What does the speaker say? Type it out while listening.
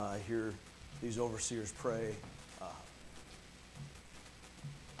hear these overseers pray.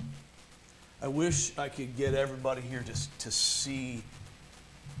 I wish I could get everybody here to see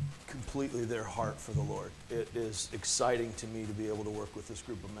completely their heart for the Lord. It is exciting to me to be able to work with this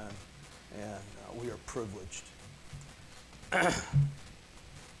group of men, and we are privileged.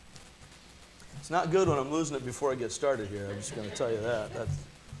 It's not good when I'm losing it before I get started here. I'm just going to tell you that.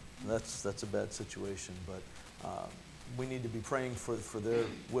 That's a bad situation, but we need to be praying for their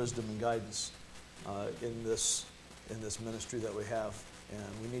wisdom and guidance in this ministry that we have, and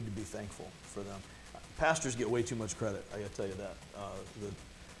we need to be thankful for them. Pastors get way too much credit, I got to tell you that. The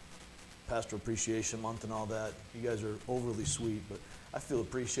Pastor Appreciation Month and all that, you guys are overly sweet, but I feel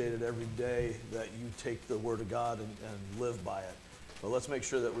appreciated every day that you take the Word of God and live by it. But let's make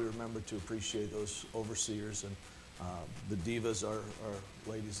sure that we remember to appreciate those overseers and the divas are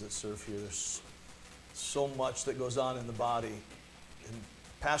ladies that serve here. There's so much that goes on in the body, and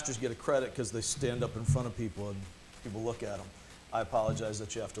pastors get a credit because they stand up in front of people and people look at them. I apologize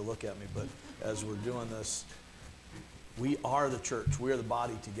that you have to look at me, but as we're doing this, we are the church. We are the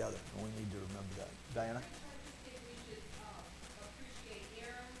body together, and we need to remember that. Diana?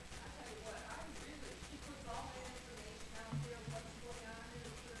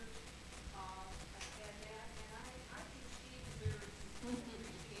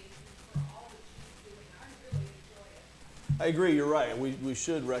 I agree, you're right. We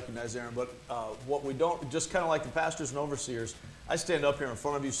should recognize Aaron, but what we don't, just kind of like the pastors and overseers, I stand up here in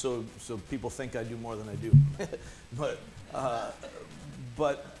front of you so people think I do more than I do.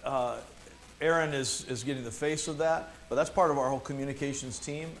 but Aaron is getting the face of that, but that's part of our whole communications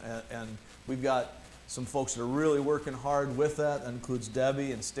team, and we've got some folks that are really working hard with that. That includes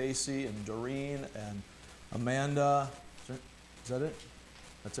Debbie and Stacy and Doreen and Amanda. Is that it?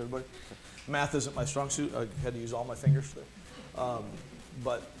 That's everybody? Math isn't my strong suit. I had to use all my fingers there.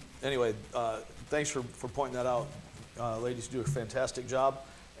 But anyway, thanks for pointing that out. Ladies do a fantastic job,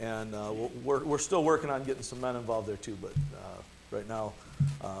 and we're still working on getting some men involved there too, but right now,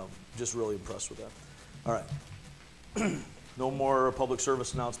 just really impressed with that. All right. No more public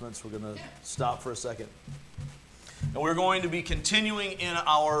service announcements. We're going to stop for a second. And we're going to be continuing in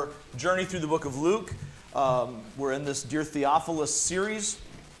our journey through the book of Luke. We're in this Dear Theophilus series,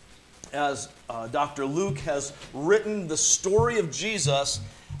 as Dr. Luke has written the story of Jesus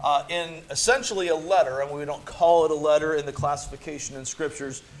in essentially a letter, and we don't call it a letter in the classification in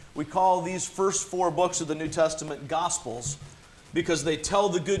Scriptures. We call these first 4 books of the New Testament Gospels because they tell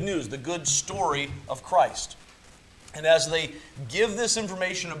the good news, the good story of Christ. And as they give this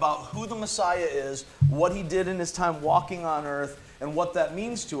information about who the Messiah is, what he did in his time walking on earth, and what that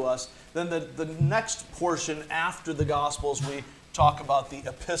means to us, then the next portion after the Gospels, we talk about the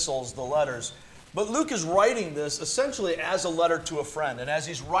epistles, the letters. But Luke is writing this essentially as a letter to a friend. And as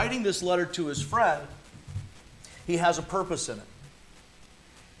he's writing this letter to his friend, he has a purpose in it.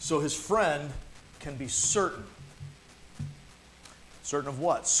 So his friend can be certain. Certain of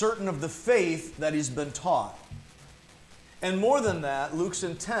what? Certain of the faith that he's been taught. And more than that, Luke's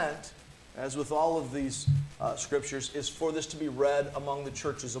intent, as with all of these scriptures, is for this to be read among the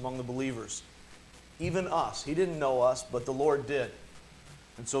churches, among the believers. Even us. He didn't know us, but the Lord did.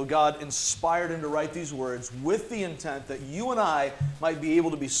 And so God inspired him to write these words with the intent that you and I might be able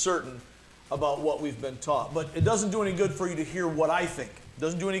to be certain about what we've been taught. But it doesn't do any good for you to hear what I think. It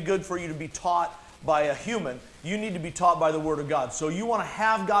doesn't do any good for you to be taught by a human. You need to be taught by the Word of God. So you want to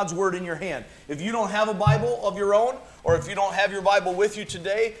have God's Word in your hand. If you don't have a Bible of your own, or if you don't have your Bible with you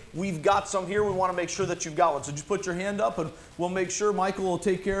today, we've got some here. We want to make sure that you've got one. So just put your hand up and we'll make sure Michael will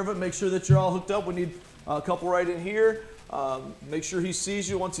take care of it. Make sure that you're all hooked up. We need a couple right in here. Make sure he sees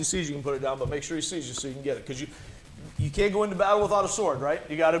you. Once he sees you, you can put it down, but make sure he sees you so you can get it. Because you can't go into battle without a sword, right?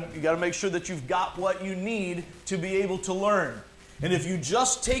 You got to make sure that you've got what you need to be able to learn. And if you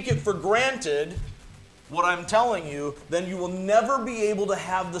just take it for granted, what I'm telling you, then you will never be able to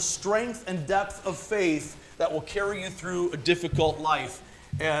have the strength and depth of faith that will carry you through a difficult life.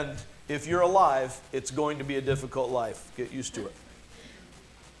 And if you're alive, it's going to be a difficult life. Get used to it.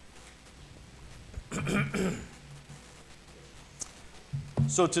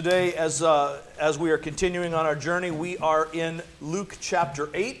 So today, as we are continuing on our journey, we are in Luke chapter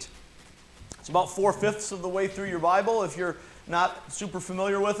 8. It's about 4/5 of the way through your Bible, if you're not super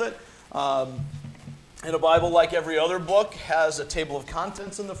familiar with it. And a Bible, like every other book, has a table of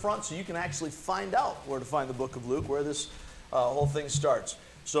contents in the front, so you can actually find out where to find the book of Luke, where this whole thing starts.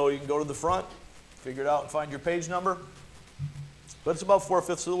 So you can go to the front, figure it out, and find your page number. But it's about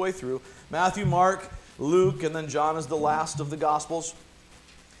 4/5 of the way through. Matthew, Mark, Luke, and then John is the last of the Gospels.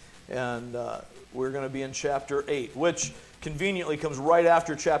 And we're going to be in chapter 8, which conveniently comes right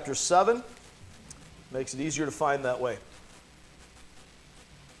after chapter 7. Makes it easier to find that way.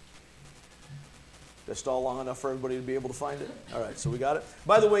 Did I stall long enough for everybody to be able to find it? All right, so we got it.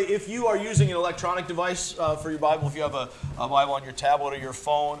 By the way, if you are using an electronic device for your Bible, if you have a Bible on your tablet or your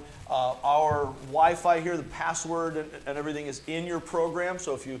phone, our Wi-Fi here, the password and everything is in your program.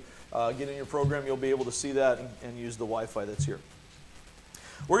 So if you get in your program, you'll be able to see that and use the Wi-Fi that's here.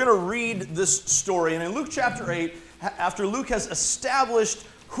 We're going to read this story. And in Luke chapter 8, after Luke has established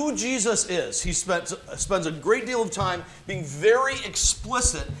who Jesus is, he spends a great deal of time being very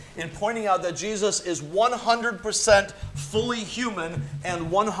explicit in pointing out that Jesus is 100% fully human and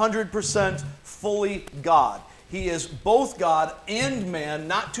 100% fully God. He is both God and man,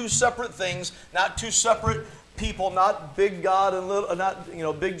 not two separate things, not two separate people, not big God and little, not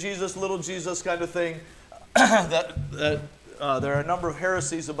big Jesus, little Jesus kind of thing. There are a number of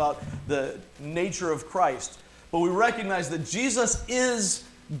heresies about the nature of Christ, but we recognize that Jesus is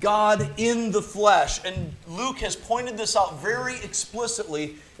God in the flesh. And Luke has pointed this out very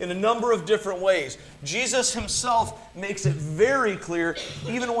explicitly in a number of different ways. Jesus himself makes it very clear,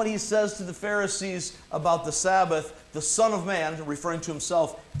 even when he says to the Pharisees about the Sabbath, the Son of Man, referring to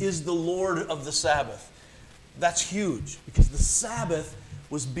himself, is the Lord of the Sabbath. That's huge, because the Sabbath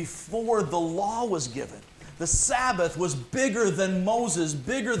was before the law was given. The Sabbath was bigger than Moses,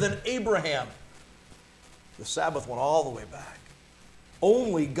 bigger than Abraham. The Sabbath went all the way back.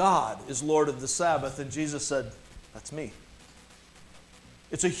 Only God is Lord of the Sabbath, and Jesus said, that's me.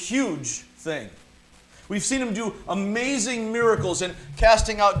 It's a huge thing. We've seen him do amazing miracles in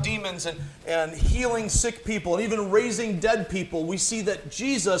casting out demons and healing sick people and even raising dead people. We see that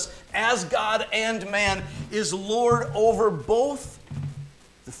Jesus, as God and man, is Lord over both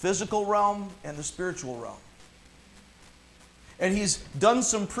the physical realm and the spiritual realm. And he's done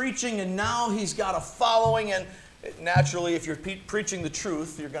some preaching, and now he's got a following, and naturally, if you're preaching the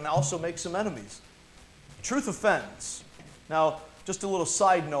truth, you're going to also make some enemies. Truth offends. Now, just a little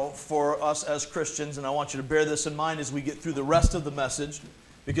side note for us as Christians, and I want you to bear this in mind as we get through the rest of the message,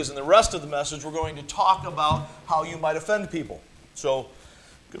 because in the rest of the message, we're going to talk about how you might offend people. So,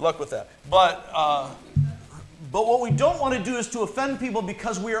 good luck with that. But what we don't want to do is to offend people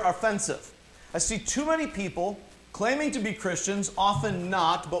because we are offensive. I see too many people claiming to be Christians, often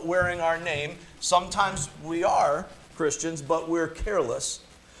not, but wearing our name. Sometimes we are Christians, but we're careless,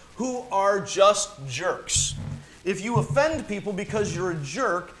 who are just jerks. If you offend people because you're a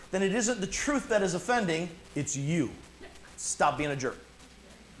jerk, then it isn't the truth that is offending, it's you. Stop being a jerk.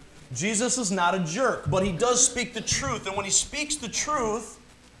 Jesus is not a jerk, but he does speak the truth. And when he speaks the truth,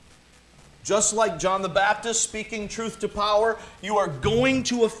 just like John the Baptist speaking truth to power, you are going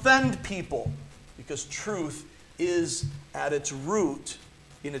to offend people, because truth is at its root,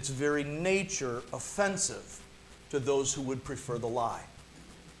 in its very nature, offensive to those who would prefer the lie.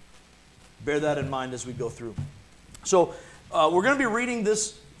 Bear that in mind as we go through. So we're going to be reading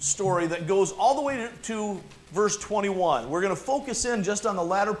this story that goes all the way to verse 21. We're going to focus in just on the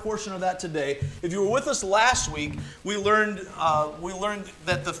latter portion of that today. If you were with us last week, we learned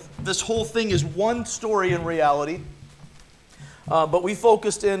that this whole thing is one story in reality. But we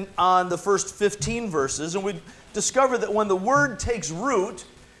focused in on the first 15 verses, and we discovered that when the word takes root,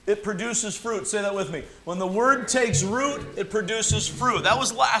 it produces fruit. Say that with me. When the word takes root, it produces fruit. That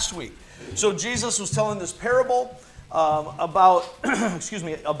was last week. So Jesus was telling this parable about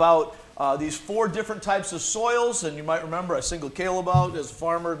these 4 different types of soils, and you might remember I singled Caleb out as a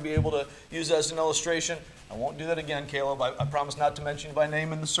farmer to be able to use that as an illustration. I won't do that again, Caleb. I promise not to mention you by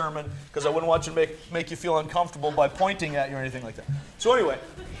name in the sermon, because I wouldn't want you to make you feel uncomfortable by pointing at you or anything like that. So anyway,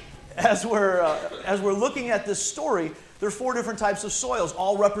 as we're looking at this story, there are 4 different types of soils,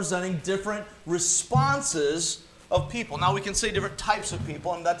 all representing different responses of people. Now, we can say different types of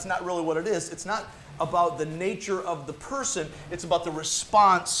people, and that's not really what it is. It's not about the nature of the person. It's about the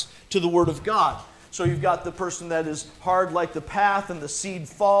response to the Word of God. So you've got the person that is hard like the path, and the seed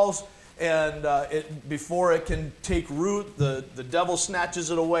falls, and before it can take root, the devil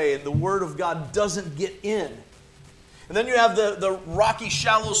snatches it away, and the Word of God doesn't get in. And then you have the rocky,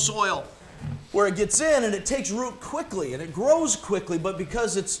 shallow soil, where it gets in and it takes root quickly, and it grows quickly, but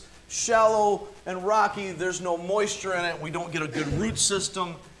because it's shallow and rocky, there's no moisture in it, we don't get a good root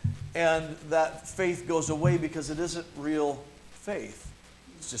system, and that faith goes away because it isn't real faith.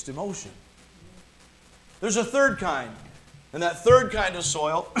 It's just emotion. There's a third kind, and that third kind of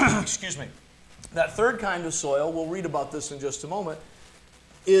soil, that third kind of soil, we'll read about this in just a moment,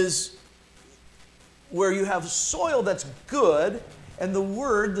 is where you have soil that's good, and the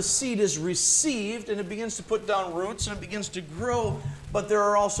word, the seed, is received, and it begins to put down roots, and it begins to grow, but there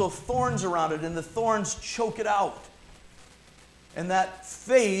are also thorns around it, and the thorns choke it out. And that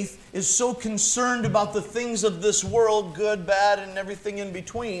faith is so concerned about the things of this world, good, bad, and everything in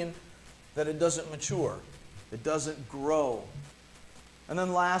between, that it doesn't mature. It doesn't grow. And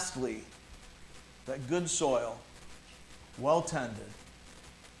then lastly, that good soil, well tended,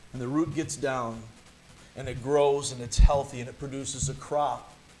 and the root gets down, and it grows, and it's healthy, and it produces a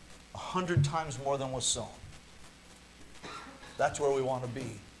crop 100 times more than was sown. That's where we want to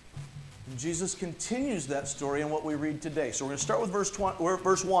be. And Jesus continues that story in what we read today. So we're going to start with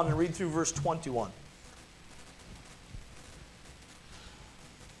verse 1 and read through verse 21.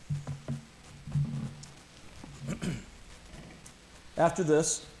 After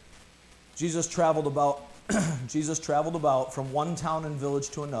this, Jesus traveled about from one town and village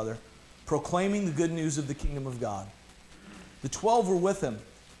to another, proclaiming the good news of the kingdom of God. The 12 were with him,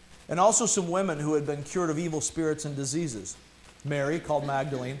 and also some women who had been cured of evil spirits and diseases. Mary, called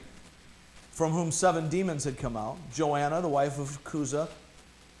Magdalene, from whom 7 demons had come out. Joanna, the wife of Chuza,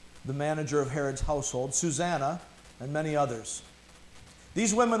 the manager of Herod's household. Susanna, and many others.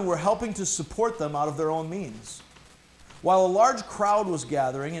 These women were helping to support them out of their own means. While a large crowd was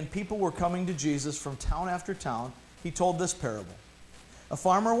gathering and people were coming to Jesus from town after town, he told this parable. A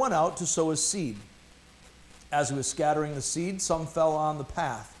farmer went out to sow his seed. As he was scattering the seed, some fell on the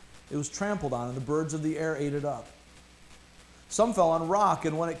path. It was trampled on, and the birds of the air ate it up. Some fell on rock,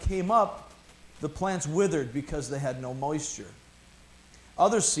 and when it came up, the plants withered because they had no moisture.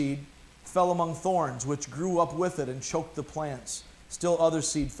 Other seed fell among thorns, which grew up with it and choked the plants. Still other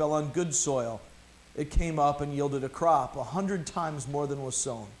seed fell on good soil. It came up and yielded a crop 100 times more than was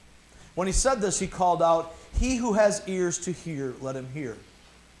sown. When he said this, he called out, "He who has ears to hear, let him hear."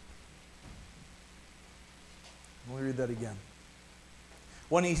 Let me read that again.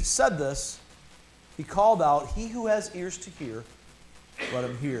 When he said this, he called out, "He who has ears to hear, let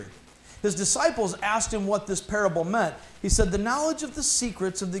him hear." His disciples asked him what this parable meant. He said, "The knowledge of the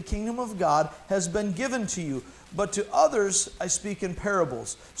secrets of the kingdom of God has been given to you, but to others I speak in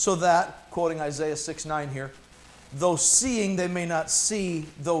parables, so that," quoting Isaiah 6:9 here, "though seeing they may not see,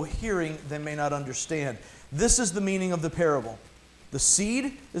 though hearing they may not understand." This is the meaning of the parable. The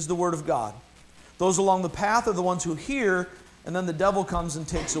seed is the word of God. Those along the path are the ones who hear, and then the devil comes and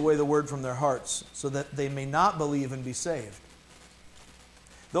takes away the word from their hearts, so that they may not believe and be saved.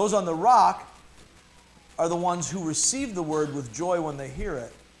 Those on the rock are the ones who receive the word with joy when they hear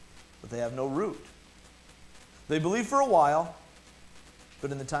it, but they have no root. They believe for a while, but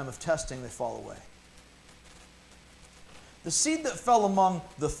in the time of testing, they fall away. The seed that fell among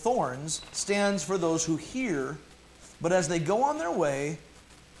the thorns stands for those who hear, but as they go on their way,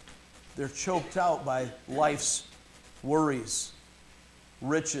 they're choked out by life's worries,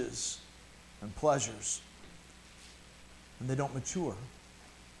 riches, and pleasures, and they don't mature.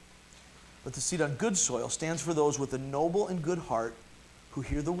 But the seed on good soil stands for those with a noble and good heart who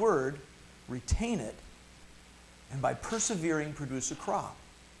hear the word, retain it, and by persevering produce a crop.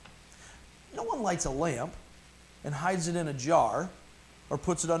 No one lights a lamp and hides it in a jar or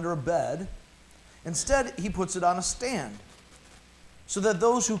puts it under a bed. Instead, he puts it on a stand so that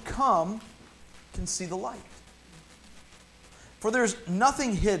those who come can see the light. For there's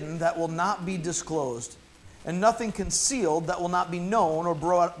nothing hidden that will not be disclosed, and nothing concealed that will not be known or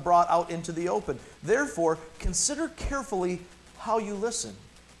brought out into the open. Therefore, consider carefully how you listen.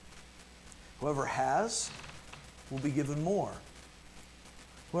 Whoever has will be given more.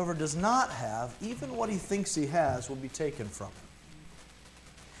 Whoever does not have, even what he thinks he has, will be taken from him.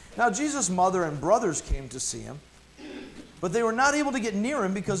 Now, Jesus' mother and brothers came to see him, but they were not able to get near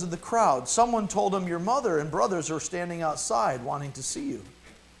him because of the crowd. Someone told him, "Your mother and brothers are standing outside wanting to see you."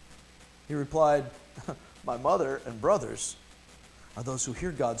 He replied, "My mother and brothers are those who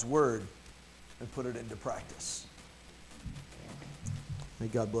hear God's word and put it into practice." May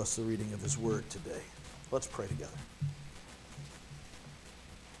God bless the reading of his word today. Let's pray together.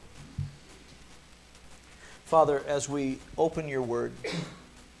 Father, as we open your word,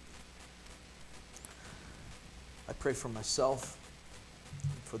 I pray for myself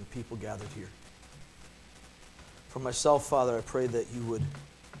and for the people gathered here. For myself, Father, I pray that you would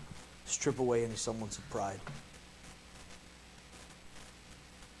strip away any semblance of pride.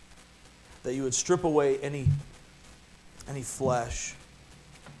 That you would strip away any flesh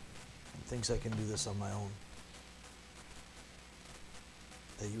and thinks I can do this on my own.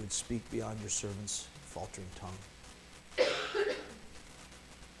 That you would speak beyond your servant's faltering tongue.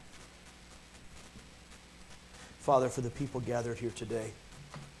 Father, for the people gathered here today,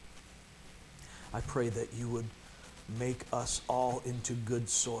 I pray that you would make us all into good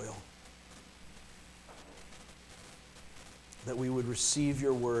soil. That we would receive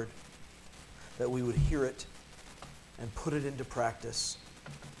your word, that we would hear it, and put it into practice,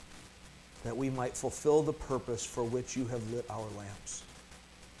 that we might fulfill the purpose for which you have lit our lamps.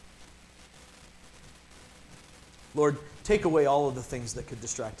 Lord, take away all of the things that could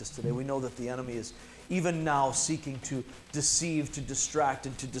distract us today. We know that the enemy is even now seeking to deceive, to distract,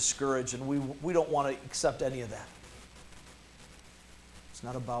 and to discourage, and we don't want to accept any of that. It's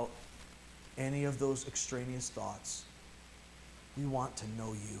not about any of those extraneous thoughts. We want to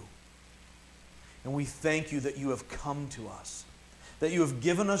know you. And we thank you that you have come to us, that you have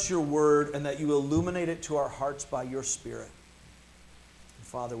given us your word, and that you illuminate it to our hearts by your Spirit. And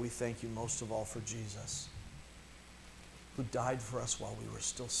Father, we thank you most of all for Jesus, who died for us while we were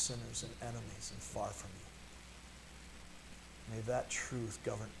still sinners and enemies and far from you. May that truth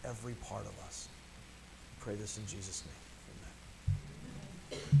govern every part of us. We pray this in Jesus' name.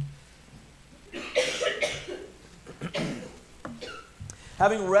 Amen.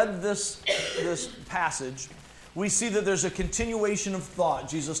 Having read this passage, we see that there's a continuation of thought.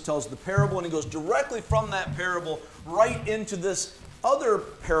 Jesus tells the parable, and he goes directly from that parable right into this other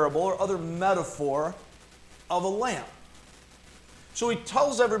parable or other metaphor of a lamp. So he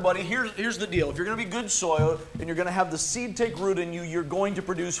tells everybody, here's the deal. If you're going to be good soil and you're going to have the seed take root in you, you're going to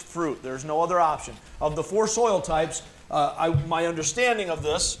produce fruit. There's no other option. Of the 4 soil types, my understanding of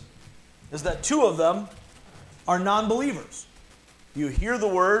this is that 2 of them are non-believers. You hear the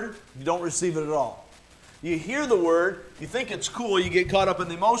word, you don't receive it at all. You hear the word, you think it's cool, you get caught up in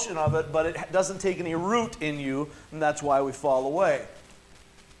the emotion of it, but it doesn't take any root in you, and that's why we fall away.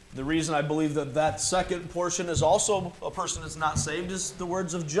 The reason I believe that second portion is also a person that's not saved is the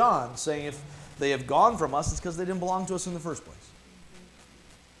words of John, saying if they have gone from us, it's because they didn't belong to us in the first place.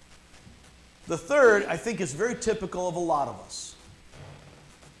 The third, I think, is very typical of a lot of us.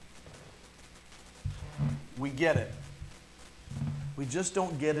 We get it. We just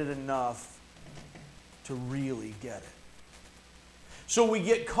don't get it enough to really get it. So we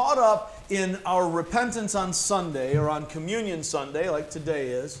get caught up in our repentance on Sunday or on Communion Sunday, like today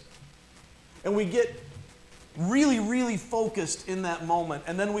is, and we get really, really focused in that moment.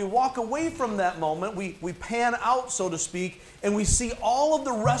 And then we walk away from that moment, we pan out, so to speak, and we see all of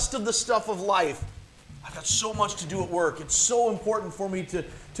the rest of the stuff of life. I've got so much to do at work. It's so important for me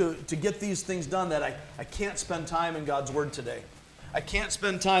to get these things done that I can't spend time in God's Word today. I can't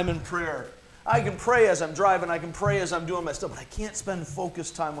spend time in prayer. I can pray as I'm driving. I can pray as I'm doing my stuff, but I can't spend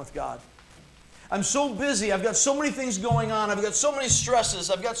focused time with God. I'm so busy. I've got so many things going on. I've got so many stresses.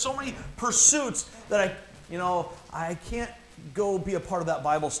 I've got so many pursuits that I can't go be a part of that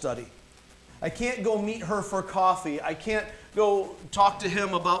Bible study. I can't go meet her for coffee. I can't go talk to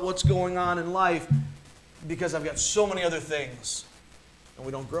him about what's going on in life because I've got so many other things, and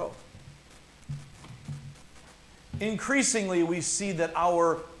we don't grow. Increasingly, we see that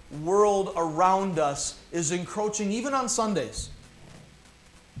our world around us is encroaching even on Sundays.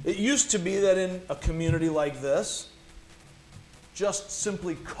 It used to be that in a community like this, just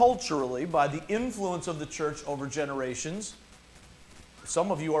simply culturally, by the influence of the church over generations, some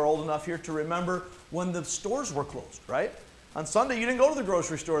of you are old enough here to remember when the stores were closed, right? On Sunday, you didn't go to the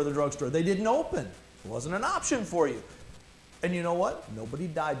grocery store or the drugstore. They didn't open. It wasn't an option for you. And you know what? Nobody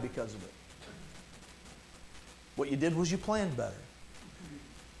died because of it. What you did was you planned better.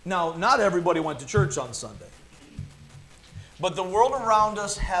 Now, not everybody went to church on Sunday. But the world around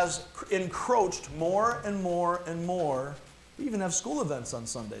us has encroached more and more and more. We even have school events on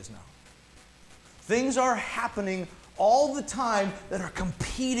Sundays now. Things are happening all the time that are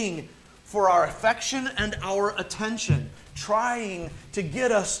competing for our affection and our attention, trying to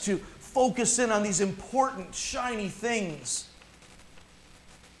get us to focus in on these important, shiny things.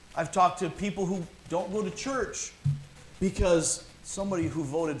 I've talked to people who don't go to church because somebody who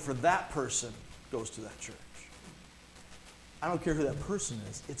voted for that person goes to that church. I don't care who that person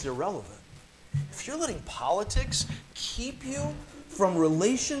is. It's irrelevant. If you're letting politics keep you from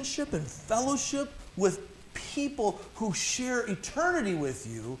relationship and fellowship with people who share eternity with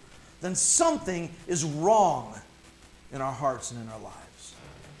you, then something is wrong in our hearts and in our lives.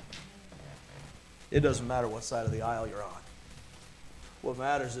 It doesn't matter what side of the aisle you're on. What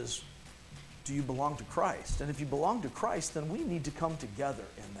matters is, do you belong to Christ? And if you belong to Christ, then we need to come together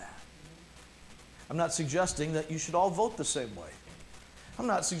in that. I'm not suggesting that you should all vote the same way. I'm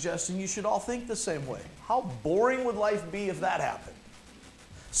not suggesting you should all think the same way. How boring would life be if that happened?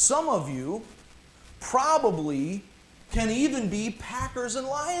 Some of you probably can even be Packers and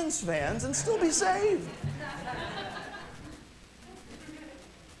Lions fans and still be saved.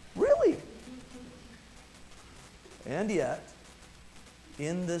 Really? And yet,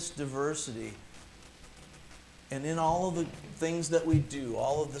 in this diversity, and in all of the things that we do,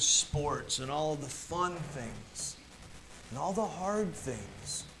 all of the sports and all of the fun things, and all the hard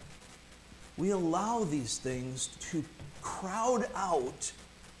things, we allow these things to crowd out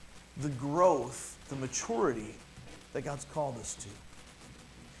the growth, the maturity that God's called us to.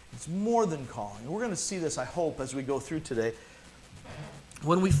 It's more than calling. We're going to see this, I hope, as we go through today.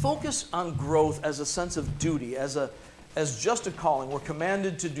 When we focus on growth as a sense of duty, as just a calling, we're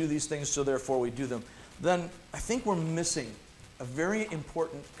commanded to do these things, so therefore we do them, then I think we're missing a very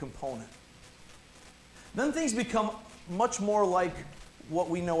important component. Then things become much more like what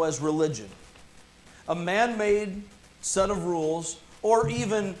we know as religion. A man-made set of rules, or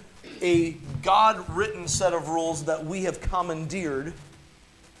even a God-written set of rules that we have commandeered,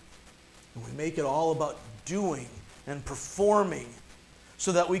 and we make it all about doing and performing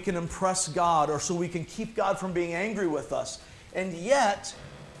so that we can impress God, or so we can keep God from being angry with us. And yet,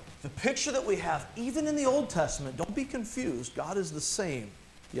 the picture that we have, even in the Old Testament, don't be confused, God is the same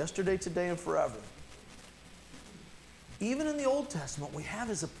yesterday, today, and forever. Even in the Old Testament, we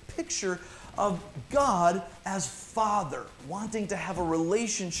have is a picture of God as Father, wanting to have a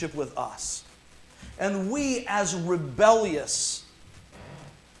relationship with us. And we as rebellious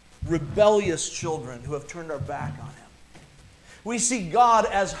children who have turned our back on Him. We see God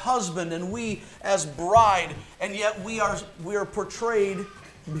as husband and we as bride, and yet we are portrayed,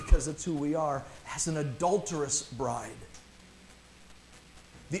 because it's who we are, as an adulterous bride.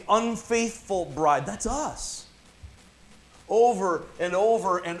 The unfaithful bride, that's us. Over and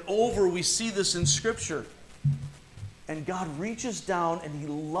over and over we see this in Scripture. And God reaches down and He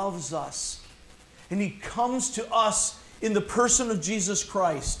loves us. And He comes to us in the person of Jesus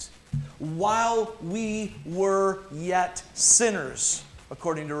Christ while we were yet sinners,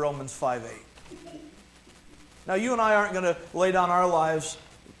 according to Romans 5:8. Now, you and I aren't going to lay down our lives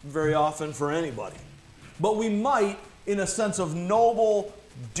very often for anybody. But we might in a sense of noble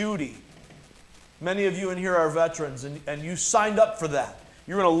duty. Many of you in here are veterans, and you signed up for that.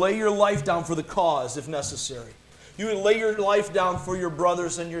 You're going to lay your life down for the cause if necessary. You would lay your life down for your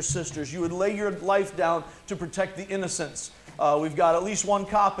brothers and your sisters. You would lay your life down to protect the innocents. We've got at least one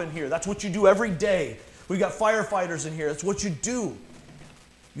cop in here. That's what you do every day. We've got firefighters in here. That's what you do.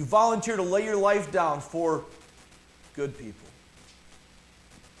 You volunteer to lay your life down for good people.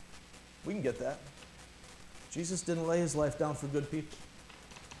 We can get that. Jesus didn't lay His life down for good people.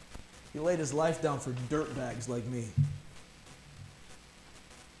 He laid His life down for dirtbags like me.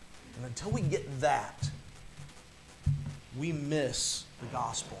 And until we get that, we miss the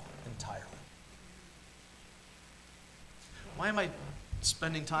gospel entirely. Why am I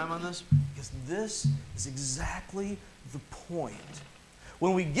spending time on this? Because this is exactly the point.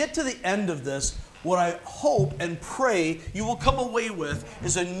 When we get to the end of this, what I hope and pray you will come away with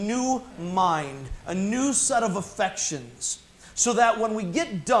is a new mind, a new set of affections, so that when we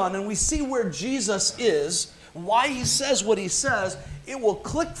get done and we see where Jesus is, why He says what He says, it will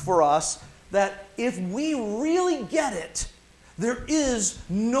click for us that if we really get it, there is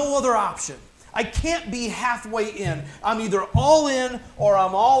no other option. I can't be halfway in. I'm either all in or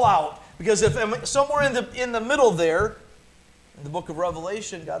I'm all out. Because if I'm somewhere in the middle there, in the book of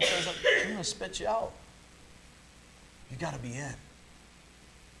Revelation, God says, I'm going to spit you out. You've got to be in.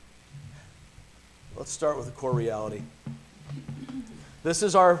 Let's start with the core reality. This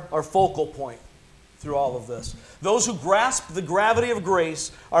is our focal point through all of this. Those who grasp the gravity of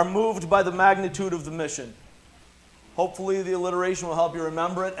grace are moved by the magnitude of the mission. Hopefully the alliteration will help you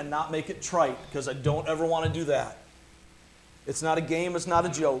remember it and not make it trite, because I don't ever want to do that. It's not a game, it's not a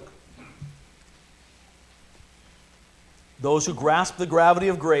joke. Those who grasp the gravity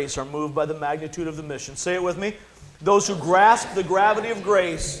of grace are moved by the magnitude of the mission. Say it with me. Those who grasp the gravity of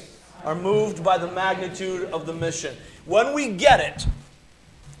grace are moved by the magnitude of the mission. When we get it,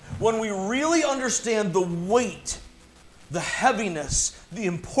 when we really understand the weight, the heaviness, the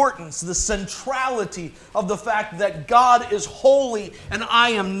importance, the centrality of the fact that God is holy and I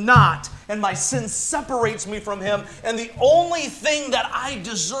am not, and my sin separates me from Him, and the only thing that I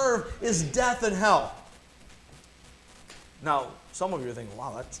deserve is death and hell. Now, some of you are thinking,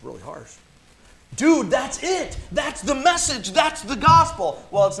 wow, that's really harsh. Dude, that's it. That's the message. That's the gospel.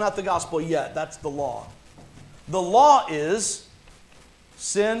 Well, it's not the gospel yet. That's the law. The law is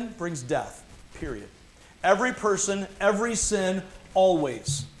sin brings death, period. Every person, every sin,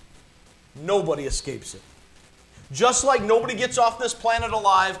 always. Nobody escapes it. Just like nobody gets off this planet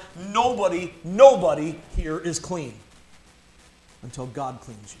alive, nobody here is clean until God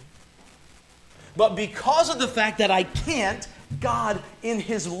cleans you. But because of the fact that I can't, God in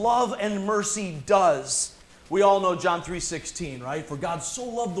His love and mercy does. We all know John 3:16, right? For God so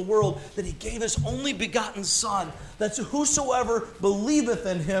loved the world that He gave His only begotten Son, that whosoever believeth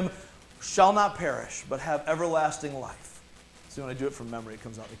in Him shall not perish, but have everlasting life. See, when I do it from memory, it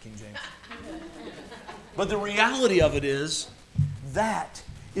comes out in the King James. But the reality of it is, that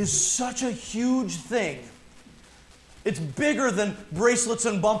is such a huge thing. It's bigger than bracelets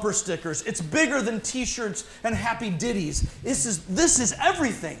and bumper stickers. It's bigger than t-shirts and happy ditties. This is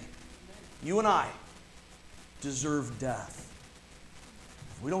everything. You and I deserve death.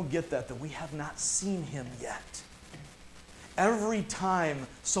 If we don't get that, then we have not seen him yet. Every time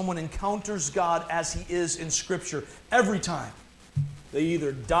someone encounters God as he is in Scripture, every time, they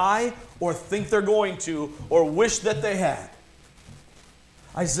either die or think they're going to or wish that they had.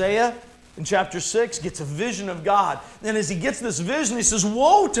 Isaiah in chapter 6 gets a vision of God. And as he gets this vision, he says,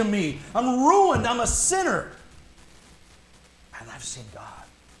 woe to me. I'm ruined. I'm a sinner. And I've seen God.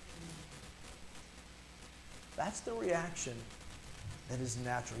 That's the reaction that is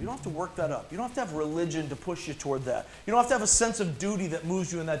natural. You don't have to work that up. You don't have to have religion to push you toward that. You don't have to have a sense of duty that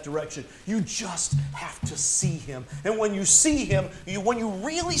moves you in that direction. You just have to see him. And when you see him, when you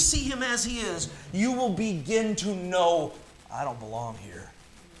really see him as he is, you will begin to know, I don't belong here.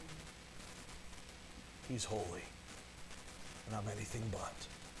 He's holy, and I'm anything but.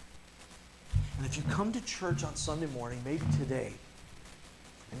 And if you come to church on Sunday morning, maybe today,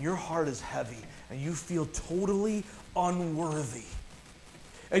 and your heart is heavy, and you feel totally unworthy,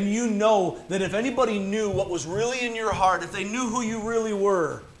 and you know that if anybody knew what was really in your heart, if they knew who you really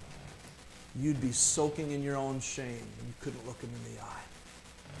were, you'd be soaking in your own shame, and you couldn't look them in the eye.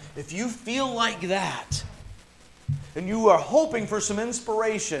 If you feel like that, and you are hoping for some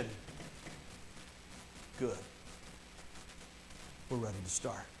inspiration, good. We're ready to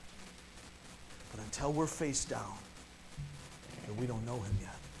start. But until we're face down, we don't know him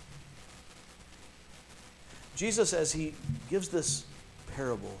yet. Jesus, as he gives this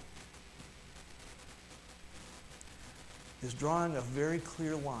parable, is drawing a very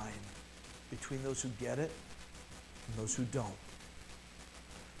clear line between those who get it and those who don't.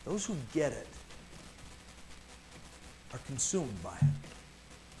 Those who get it are consumed by it.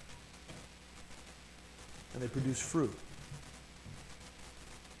 And they produce fruit.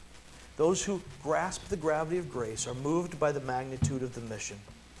 Those who grasp the gravity of grace are moved by the magnitude of the mission.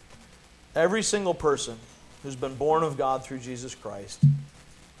 Every single person who's been born of God through Jesus Christ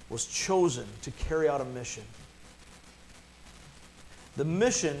was chosen to carry out a mission. The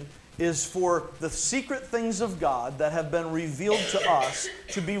mission is for the secret things of God that have been revealed to us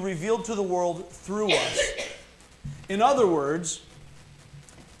to be revealed to the world through us. In other words,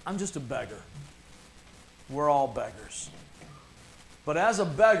 I'm just a beggar. We're all beggars. But as a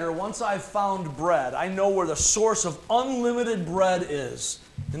beggar, once I've found bread, I know where the source of unlimited bread is.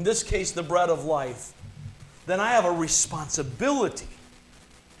 In this case, the bread of life. Then I have a responsibility.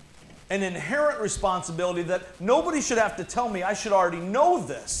 An inherent responsibility that nobody should have to tell me. I should already know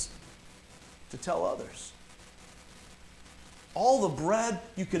this to tell others. All the bread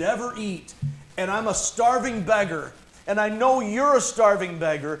you could ever eat, and I'm a starving beggar, and I know you're a starving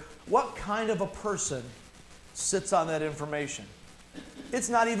beggar. What kind of a person sits on that information? It's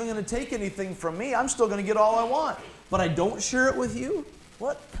not even going to take anything from me. I'm still going to get all I want. But I don't share it with you?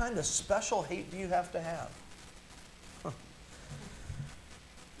 What kind of special hate do you have to have?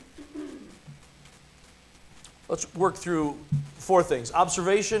 Let's work through 4 things.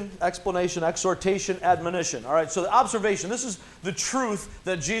 Observation, explanation, exhortation, admonition. All right, so the observation, this is the truth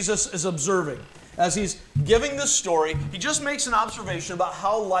that Jesus is observing. As he's giving this story, he just makes an observation about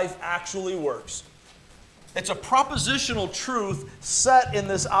how life actually works. It's a propositional truth set in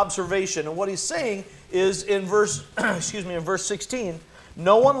this observation. And what he's saying is in verse 16,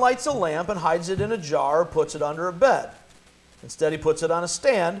 no one lights a lamp and hides it in a jar or puts it under a bed. Instead, he puts it on a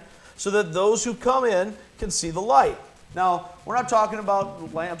stand so that those who come in can see the light. Now, we're not talking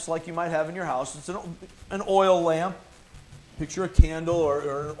about lamps like you might have in your house. It's an oil lamp. Picture a candle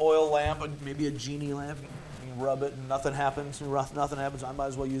or an oil lamp, maybe a genie lamp. You can rub it and nothing happens. Nothing happens. I might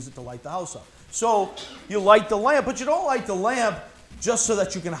as well use it to light the house up. So you light the lamp, but you don't light the lamp just so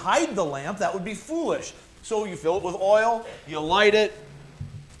that you can hide the lamp. That would be foolish. So you fill it with oil, you light it,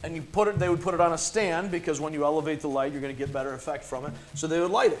 and they would put it on a stand because when you elevate the light, you're going to get better effect from it. So they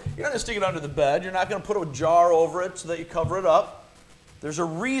would light it. You're not going to stick it under the bed. You're not going to put a jar over it so that you cover it up. There's a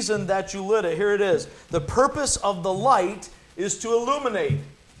reason that you lit it. Here it is. The purpose of the light is to illuminate.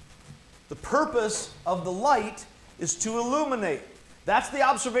 The purpose of the light is to illuminate. That's the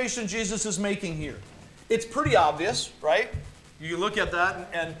observation Jesus is making here. It's pretty obvious, right? You look at that,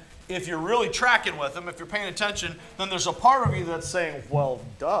 and if you're really tracking with him, if you're paying attention, then there's a part of you that's saying, well,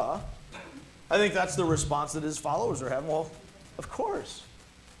 duh. I think that's the response that his followers are having. Well, of course.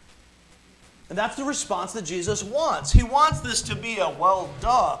 And that's the response that Jesus wants. He wants this to be a well,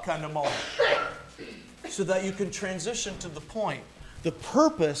 duh kind of moment. so that you can transition to the point. The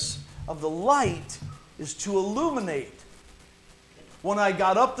purpose of the light is to illuminate. When I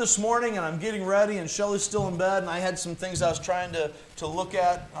got up this morning and I'm getting ready and Shelley's still in bed and I had some things I was trying to look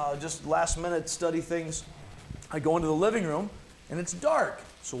at, just last minute study things, I go into the living room and it's dark.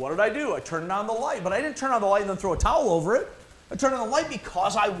 So what did I do? I turned on the light, but I didn't turn on the light and then throw a towel over it. I turned on the light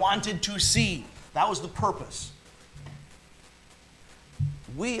because I wanted to see. That was the purpose.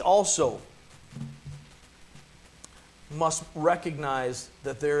 We also must recognize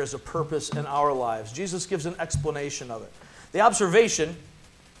that there is a purpose in our lives. Jesus gives an explanation of it. The observation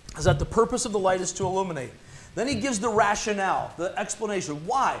is that the purpose of the light is to illuminate. Then he gives the rationale, the explanation.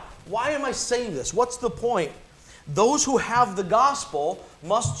 Why? Why am I saying this? What's the point? Those who have the gospel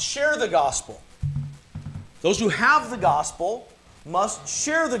must share the gospel. Those who have the gospel must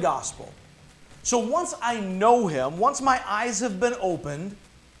share the gospel. So once I know him, once my eyes have been opened,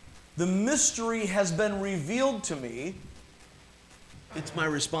 the mystery has been revealed to me, it's my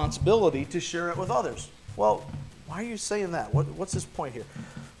responsibility to share it with others. Well, why are you saying that? What's his point here?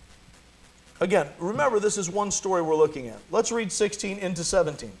 Again, remember this is one story we're looking at. Let's read 16 into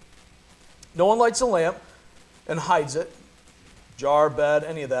 17. No one lights a lamp and hides it, jar, bed,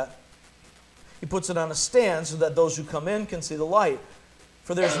 any of that. He puts it on a stand so that those who come in can see the light.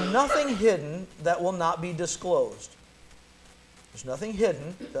 For there's nothing hidden that will not be disclosed. There's nothing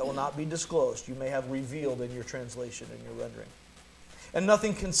hidden that will not be disclosed. You may have revealed in your translation, in your rendering. And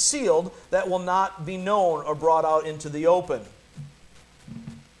nothing concealed that will not be known or brought out into the open,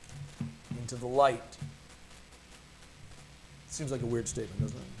 into the light. Seems like a weird statement,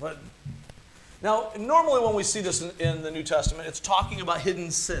 doesn't it? But now, normally when we see this in the New Testament, it's talking about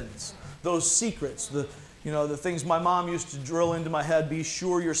hidden sins, those secrets, the things my mom used to drill into my head. Be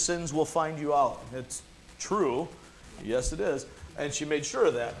sure your sins will find you out. It's true. Yes, it is. And she made sure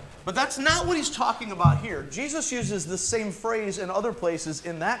of that. But that's not what he's talking about here. Jesus uses the same phrase in other places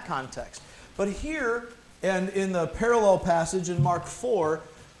in that context. But here, and in the parallel passage in Mark 4,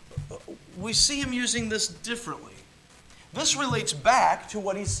 we see him using this differently. This relates back to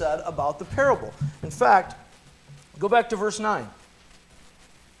what he said about the parable. In fact, go back to verse 9.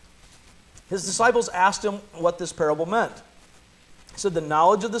 His disciples asked him what this parable meant. He said, "The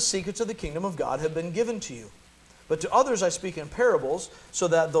knowledge of the secrets of the kingdom of God have been given to you. But to others I speak in parables, so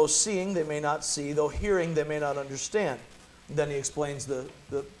that though seeing they may not see, though hearing they may not understand." Then he explains the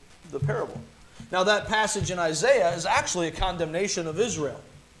parable. Now that passage in Isaiah is actually a condemnation of Israel.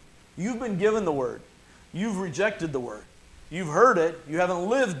 You've been given the word. You've rejected the word. You've heard it. You haven't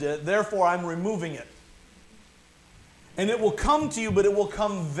lived it. Therefore I'm removing it. And it will come to you, but it will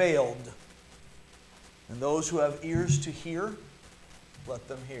come veiled. And those who have ears to hear, let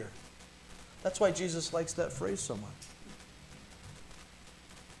them hear. That's why Jesus likes that phrase so much.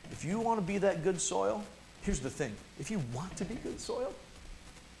 If you want to be that good soil, here's the thing. If you want to be good soil,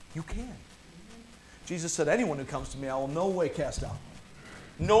 you can. Jesus said, "Anyone who comes to me, I will no way cast out."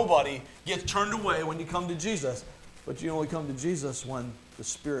 Nobody gets turned away when you come to Jesus. But you only come to Jesus when the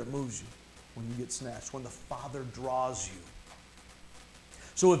Spirit moves you, when you get snatched, when the Father draws you.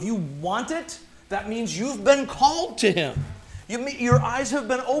 So if you want it, that means you've been called to him. Your eyes have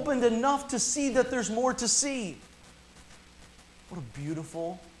been opened enough to see that there's more to see. What a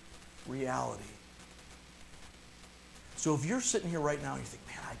beautiful reality. So if you're sitting here right now and you think,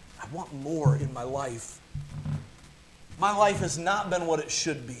 "Man, I want more in my life. My life has not been what it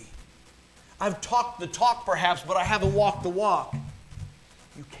should be. I've talked the talk perhaps, but I haven't walked the walk."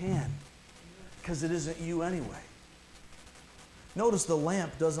 You can, because it isn't you anyway. Notice the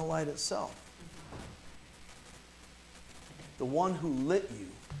lamp doesn't light itself. The one who lit you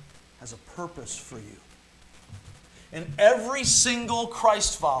has a purpose for you. And every single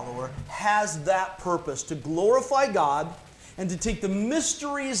Christ follower has that purpose, to glorify God and to take the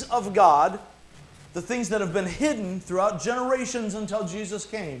mysteries of God, the things that have been hidden throughout generations until Jesus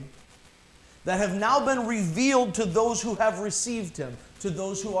came, that have now been revealed to those who have received him, to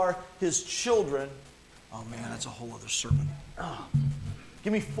those who are his children. Oh man, that's a whole other sermon.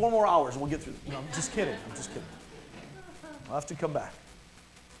 Give me 4 more hours and we'll get through it. No, I'm just kidding. I'll have to come back.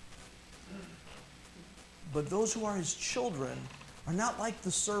 But those who are his children are not like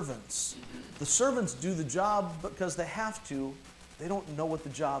the servants. The servants do the job because they have to. They don't know what the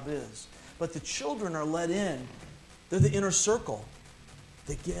job is. But the children are let in. They're the inner circle.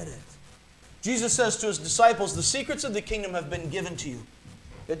 They get it. Jesus says to his disciples, "The secrets of the kingdom have been given to you."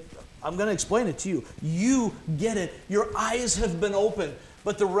 I'm going to explain it to you. You get it. Your eyes have been opened.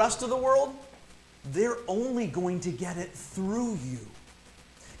 But the rest of the world, they're only going to get it through you.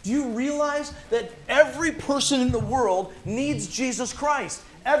 Do you realize that every person in the world needs Jesus Christ?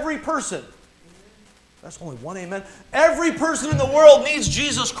 Every person. That's only one amen. Every person in the world needs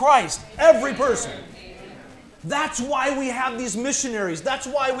Jesus Christ. Every person. That's why we have these missionaries. That's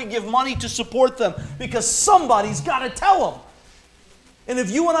why we give money to support them. Because somebody's got to tell them. And if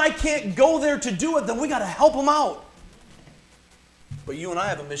you and I can't go there to do it, then we got to help them out. But you and I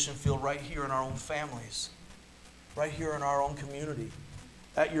have a mission field right here in our own families. Right here in our own community.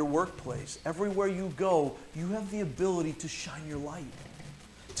 At your workplace. Everywhere you go, you have the ability to shine your light.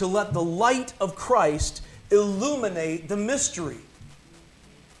 To let the light of Christ illuminate the mystery.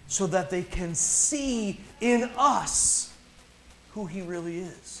 So that they can see in us who He really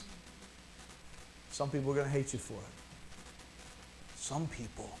is. Some people are going to hate you for it. Some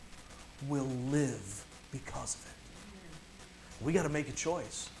people will live because of it. We got to make a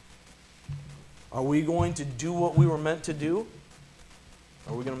choice. Are we going to do what we were meant to do?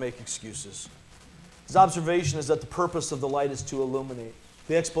 Or are we going to make excuses? His observation is that the purpose of the light is to illuminate.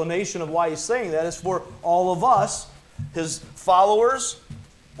 The explanation of why he's saying that is for all of us, His followers,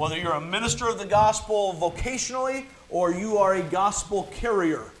 whether you're a minister of the gospel vocationally or you are a gospel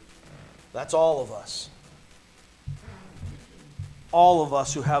carrier. That's all of us. All of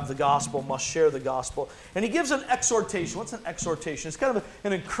us who have the gospel must share the gospel. And he gives an exhortation. What's an exhortation? It's kind of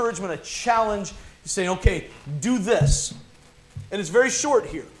an encouragement, a challenge. He's saying, okay, do this. And it's very short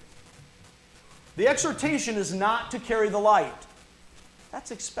here. The exhortation is not to carry the light.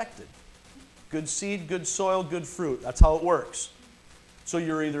 That's expected. Good seed, good soil, good fruit. That's how it works. So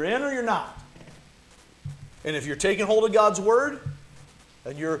you're either in or you're not. And if you're taking hold of God's Word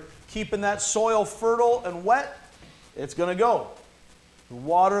and you're keeping that soil fertile and wet, it's going to go. The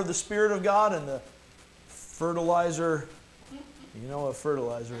water of the Spirit of God and the fertilizer, you know what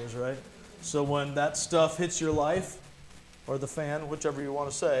fertilizer is, right? So when that stuff hits your life, or the fan, whichever you want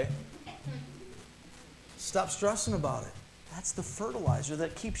to say, stop stressing about it. That's the fertilizer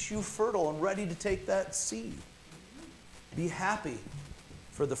that keeps you fertile and ready to take that seed. Be happy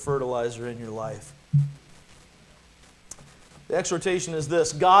for the fertilizer in your life. The exhortation is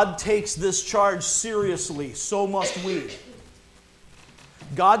this: God takes this charge seriously, so must we.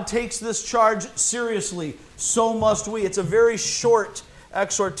 God takes this charge seriously, so must we. It's a very short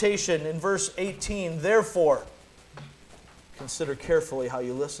exhortation in verse 18. Therefore, consider carefully how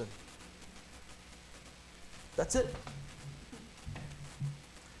you listen. That's it.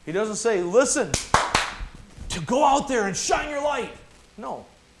 He doesn't say, listen, to go out there and shine your light. No.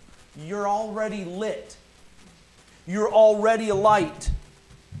 You're already lit. You're already a light.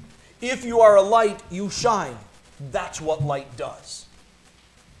 If you are a light, you shine. That's what light does.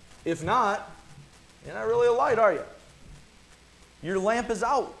 If not, you're not really a light, are you? Your lamp is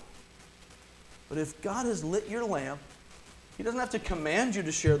out. But if God has lit your lamp, He doesn't have to command you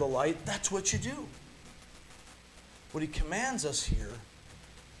to share the light. That's what you do. What He commands us here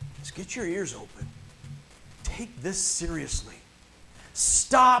is get your ears open. Take this seriously.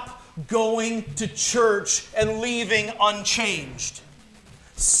 Stop going to church and leaving unchanged.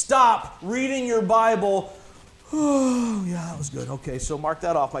 Stop reading your Bible. Oh, yeah, that was good. Okay, so mark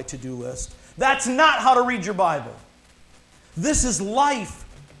that off my to-do list. That's not how to read your Bible. This is life.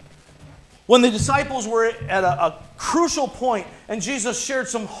 When the disciples were at a crucial point and Jesus shared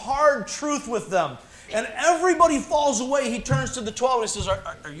some hard truth with them and everybody falls away, He turns to the 12 and He says,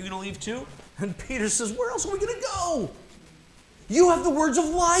 are you going to leave too? And Peter says, where else are we going to go? You have the words of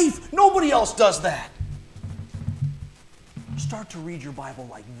life. Nobody else does that. Start to read your Bible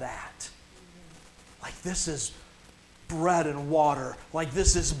like that. Like this is bread and water. Like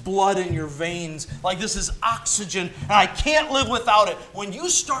this is blood in your veins. Like this is oxygen. And I can't live without it. When you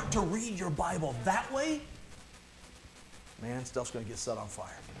start to read your Bible that way, man, stuff's going to get set on fire.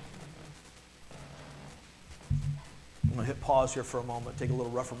 I'm going to hit pause here for a moment, take a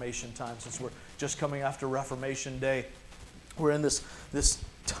little Reformation time since we're just coming after Reformation Day. We're in this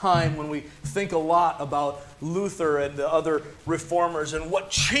time when we think a lot about Luther and the other reformers, and what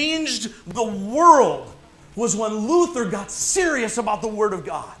changed the world was when Luther got serious about the Word of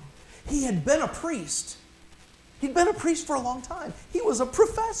God. He had been a priest. He'd been a priest for a long time. He was a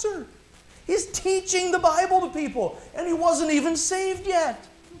professor. He's teaching the Bible to people, and he wasn't even saved yet.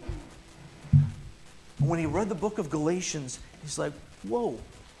 When he read the book of Galatians, he's like, whoa,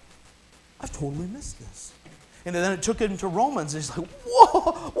 I've totally missed this. And then it took him to Romans, and he's like,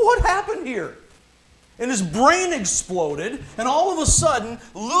 whoa, what happened here? And his brain exploded, and all of a sudden,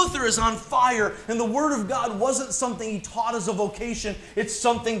 Luther is on fire, and the Word of God wasn't something he taught as a vocation. It's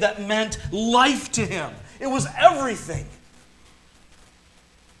something that meant life to him. It was everything.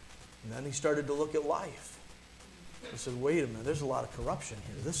 And then he started to look at life. He said, wait a minute, there's a lot of corruption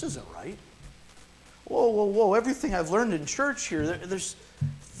here. This isn't right. Whoa, everything I've learned in church here, there's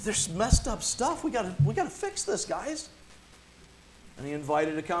there's messed up stuff. We gotta fix this, guys. And he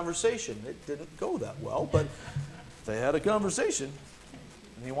invited a conversation. It didn't go that well, but they had a conversation.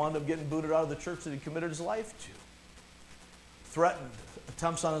 And he wound up getting booted out of the church that he committed his life to. Threatened,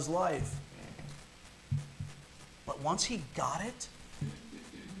 attempts on his life. But once he got it,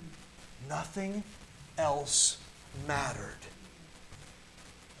 nothing else mattered.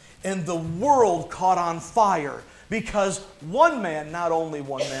 And the world caught on fire because one man, not only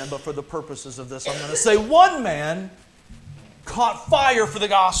one man, but for the purposes of this, I'm going to say one man caught fire for the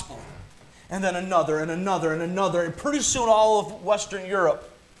gospel. And then another and another and another. And pretty soon all of Western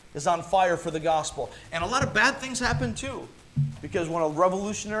Europe is on fire for the gospel. And a lot of bad things happen too. Because when a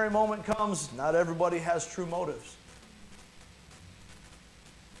revolutionary moment comes, not everybody has true motives.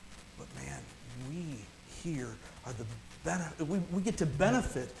 But man, we here are the benefit. We get to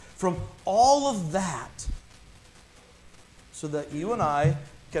benefit from all of that so that you and I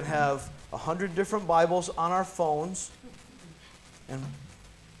can have 100 different Bibles on our phones and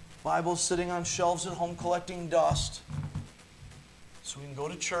Bibles sitting on shelves at home collecting dust so we can go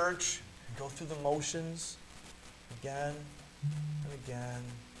to church and go through the motions again and again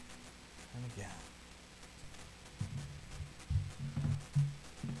and again.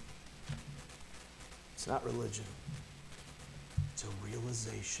 It's not religion. It's a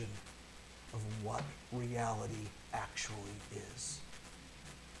realization of what reality actually is.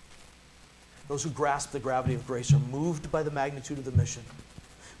 Those who grasp the gravity of grace are moved by the magnitude of the mission.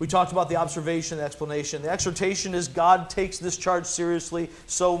 We talked about the observation, the explanation. The exhortation is God takes this charge seriously,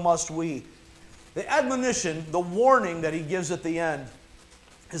 so must we. The admonition, the warning that he gives at the end,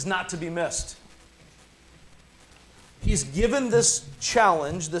 is not to be missed. He's given this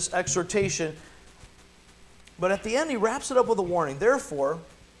challenge, this exhortation, but at the end he wraps it up with a warning. Therefore,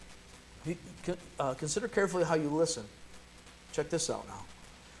 consider carefully how you listen. Check this out now.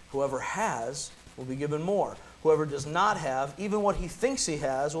 Whoever has will be given more. Whoever does not have, even what he thinks he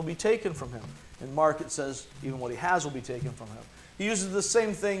has, will be taken from him. In Mark it says, even what he has will be taken from him. He uses the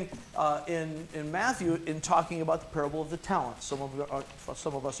same thing in Matthew in talking about the parable of the talents. Some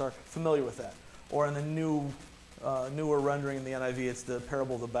of us are familiar with that. Or in the newer rendering in the NIV, it's the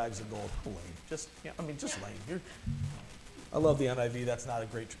parable of the bags of gold. Lame. Just lame. I love the NIV. That's not a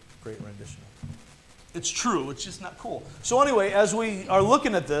great rendition. It's true. It's just not cool. So anyway, as we are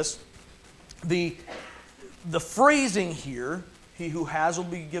looking at this, the phrasing here, he who has will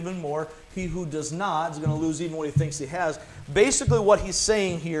be given more. He who does not is going to lose even what he thinks he has. Basically what he's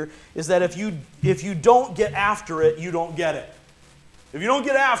saying here is that if you don't get after it, you don't get it. If you don't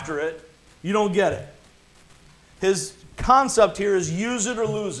get after it, you don't get it. His concept here is use it or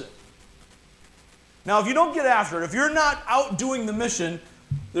lose it. Now, if you don't get after it, if you're not out doing the mission,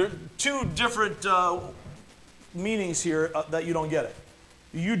 there are two different meanings here that you don't get it.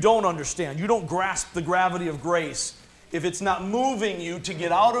 You don't understand. You don't grasp the gravity of grace if it's not moving you to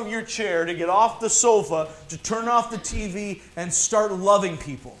get out of your chair, to get off the sofa, to turn off the TV and start loving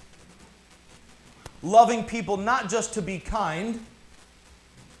people. Loving people not just to be kind.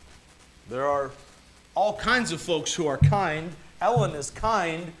 There are all kinds of folks who are kind. Ellen is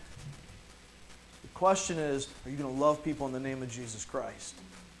kind. The question is, are you going to love people in the name of Jesus Christ?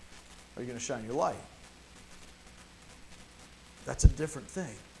 Are you going to shine your light? That's a different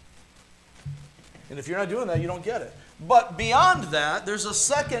thing. And if you're not doing that, you don't get it. But beyond that, there's a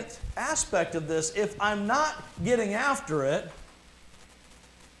second aspect of this. If I'm not getting after it,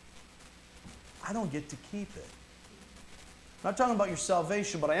 I don't get to keep it. I'm not talking about your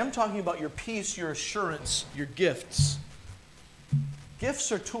salvation, but I am talking about your peace, your assurance, your gifts.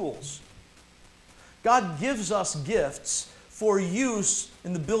 Gifts are tools. God gives us gifts for use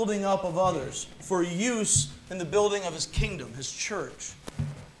in the building up of others, for use in the building of His kingdom, His church.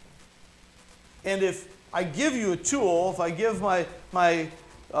 And if I give you a tool, if I give my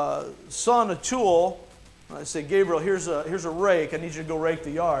son a tool, and I say, Gabriel, here's a rake, I need you to go rake the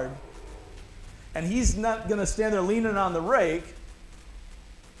yard, and he's not going to stand there leaning on the rake,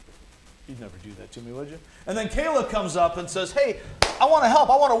 you'd never do that to me, would you? And then Kayla comes up and says, hey, I want to help,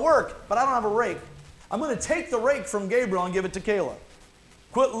 I want to work, but I don't have a rake. I'm going to take the rake from Gabriel and give it to Kayla.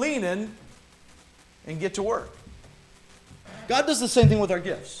 Quit leaning and get to work. God does the same thing with our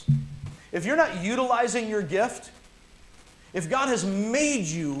gifts. If you're not utilizing your gift, if God has made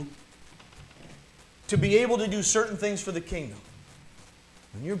you to be able to do certain things for the kingdom,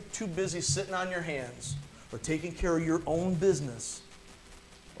 and you're too busy sitting on your hands or taking care of your own business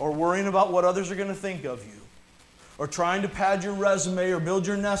or worrying about what others are going to think of you or trying to pad your resume or build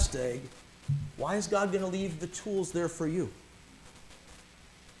your nest egg, why is God going to leave the tools there for you?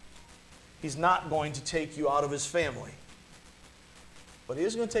 He's not going to take you out of His family. but He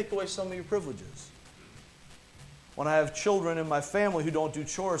is going to take away some of your privileges. When I have children in my family who don't do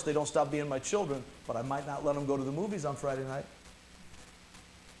chores, they don't stop being my children, but I might not let them go to the movies on Friday night.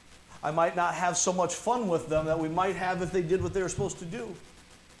 I might not have so much fun with them that we might have if they did what they were supposed to do.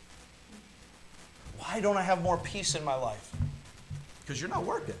 Why don't I have more peace in my life? Because you're not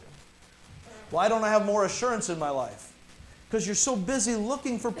working. Why don't I have more assurance in my life? Because you're so busy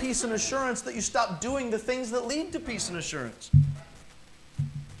looking for peace and assurance that you stop doing the things that lead to peace and assurance.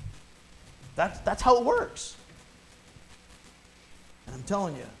 That's how it works. And I'm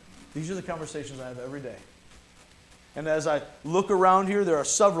telling you, these are the conversations I have every day. And as I look around here, there are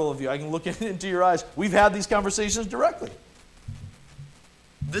several of you. I can look into your eyes. We've had these conversations directly.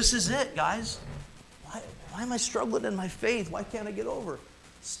 This is it, guys. Why am I struggling in my faith? Why can't I get over?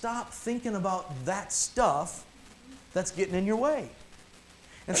 Stop thinking about that stuff that's getting in your way.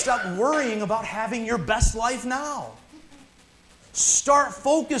 And stop worrying about having your best life now. Start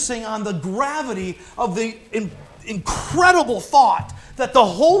focusing on the gravity of the incredible thought that the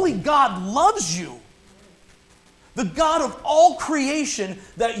holy God loves you. The God of all creation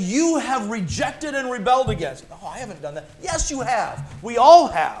that you have rejected and rebelled against. Oh, I haven't done that. Yes, you have. We all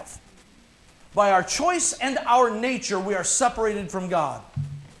have. By our choice and our nature, we are separated from God.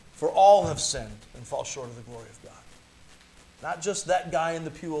 For all have sinned and fall short of the glory of God. Not just that guy in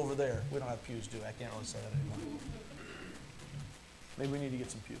the pew over there. We don't have pews, do we? I can't really say that anymore. Maybe we need to get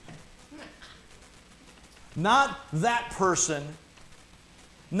some pews. Not that person.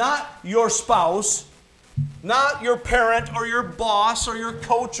 Not your spouse. Not your parent or your boss or your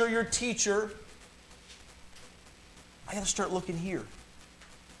coach or your teacher. I got to start looking here.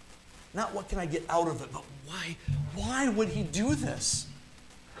 Not what can I get out of it, but why? Why would he do this?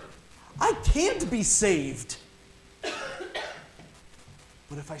 I can't be saved.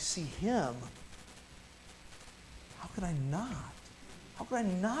 But if I see him, how could I not? How could I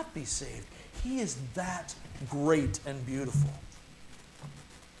not be saved? He is that great and beautiful.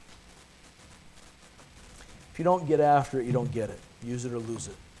 If you don't get after it, you don't get it. Use it or lose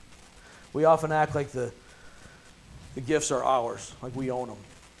it. We often act like the gifts are ours, like we own them.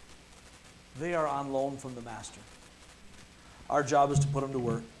 They are on loan from the Master. Our job is to put them to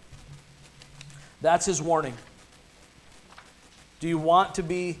work. That's his warning. Do you want to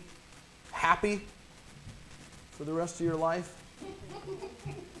be happy for the rest of your life?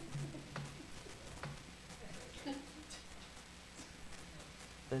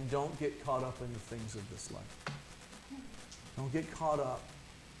 Then don't get caught up in the things of this life. Don't get caught up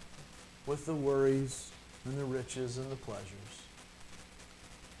with the worries and the riches and the pleasures.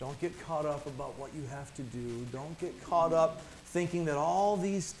 Don't get caught up about what you have to do. Don't get caught up thinking that all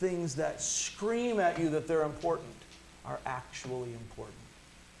these things that scream at you that they're important are actually important.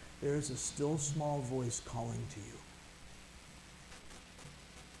 There is a still small voice calling to you.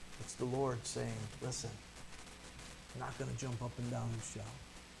 It's the Lord saying, listen, I'm not going to jump up and down and shout.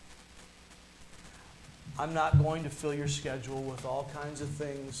 I'm not going to fill your schedule with all kinds of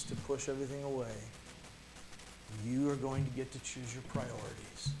things to push everything away. You are going to get to choose your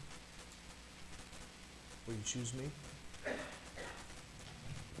priorities. Will you choose me?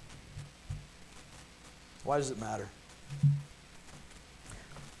 Why does it matter?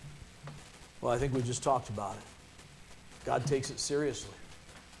 Well, I think we just talked about it. God takes it seriously.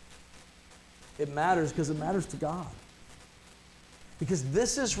 It matters because it matters to God. Because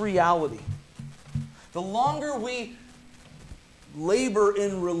this is reality. The longer we labor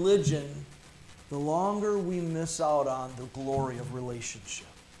in religion, the longer we miss out on the glory of relationship.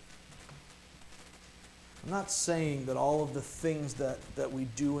 I'm not saying that all of the things that we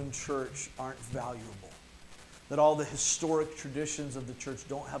do in church aren't valuable. That all the historic traditions of the church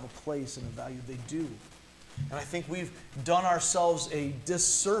don't have a place and a value. They do. And I think we've done ourselves a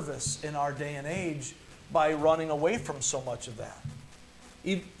disservice in our day and age by running away from so much of that.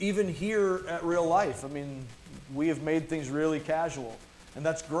 Even here at Real Life, I mean, we have made things really casual. And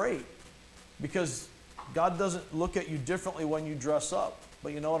that's great. Because God doesn't look at you differently when you dress up.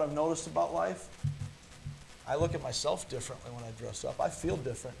 But you know what I've noticed about life? I look at myself differently when I dress up. I feel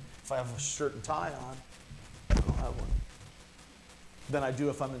different if I have a shirt and tie on. I don't have one. Than I do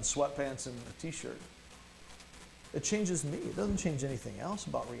if I'm in sweatpants and a t-shirt. It changes me. It doesn't change anything else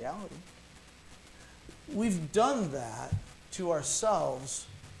about reality. We've done that to ourselves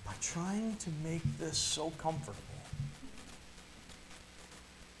by trying to make this so comfortable.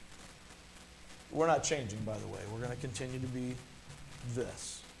 We're not changing, by the way. We're going to continue to be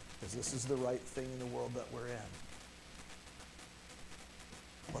this, because this is the right thing in the world that we're in.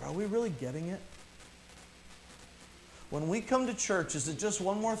 But are we really getting it? When we come to church, is it just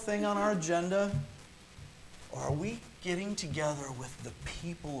one more thing on our agenda? Or are we getting together with the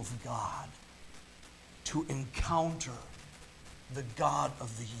people of God to encounter the God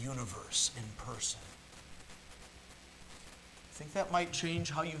of the universe in person? Think that might change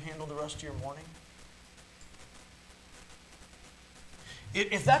how you handle the rest of your morning?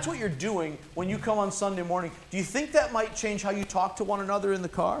 If that's what you're doing when you come on Sunday morning, do you think that might change how you talk to one another in the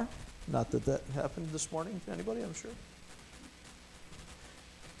car? Not that that happened this morning to anybody, I'm sure.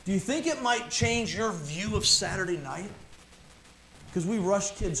 Do you think it might change your view of Saturday night? Because we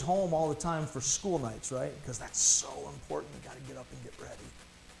rush kids home all the time for school nights, right? Because that's so important. We've got to get up and get ready.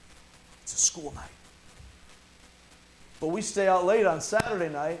 It's a school night. But we stay out late on Saturday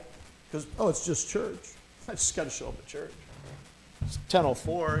night because, it's just church. I just got to show up at church. It's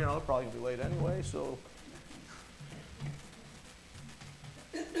 10:04, they're probably going to be late anyway, so.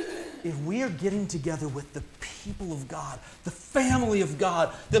 If we are getting together with the people of God, the family of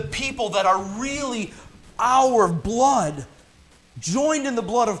God, the people that are really our blood, joined in the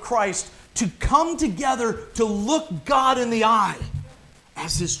blood of Christ, to come together to look God in the eye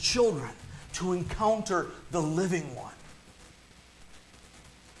as His children, to encounter the living one.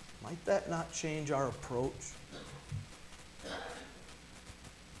 Might that not change our approach?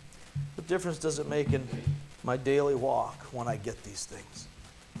 What difference does it make in my daily walk when I get these things?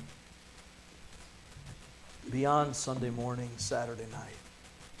 Beyond Sunday morning, Saturday night.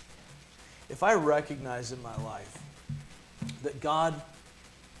 If I recognize in my life that God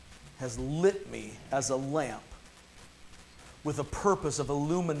has lit me as a lamp with a purpose of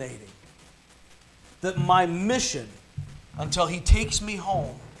illuminating, that my mission until He takes me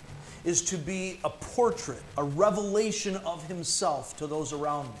home is to be a portrait, a revelation of Himself to those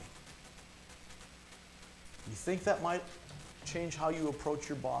around me. You think that might change how you approach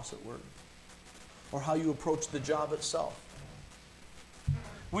your boss at work? Or how you approach the job itself?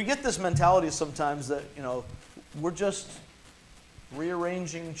 We get this mentality sometimes that, we're just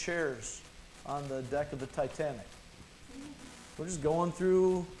rearranging chairs on the deck of the Titanic. We're just going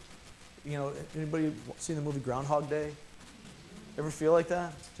through, anybody seen the movie Groundhog Day? Ever feel like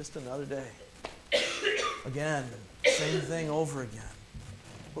that? Just another day. Again, same thing over again.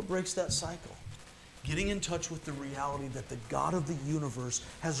 What breaks that cycle? Getting in touch with the reality that the God of the universe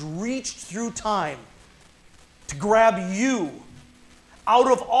has reached through time to grab you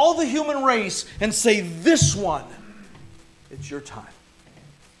out of all the human race and say, this one, it's your time.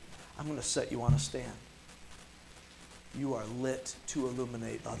 I'm going to set you on a stand. You are lit to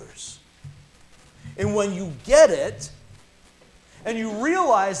illuminate others. And when you get it, and you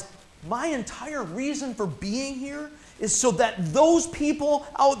realize my entire reason for being here is so that those people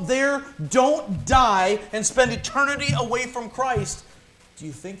out there don't die and spend eternity away from Christ, do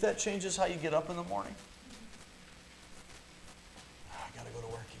you think that changes how you get up in the morning? I got to go to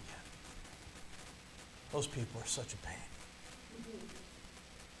work again. Those people are such a pain.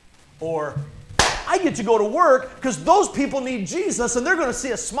 Or, I get to go to work because those people need Jesus and they're going to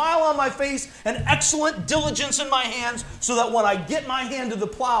see a smile on my face and excellent diligence in my hands so that when I get my hand to the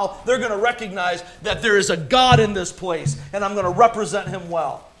plow, they're going to recognize that there is a God in this place and I'm going to represent Him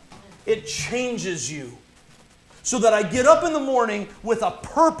well. It changes you. So that I get up in the morning with a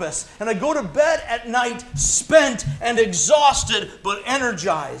purpose and I go to bed at night spent and exhausted but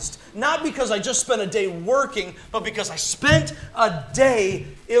energized. Not because I just spent a day working, but because I spent a day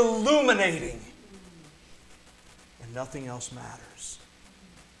illuminating. Nothing else matters.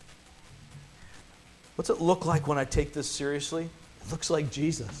 What's it look like when I take this seriously? It looks like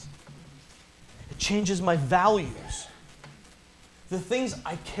Jesus. It changes my values. The things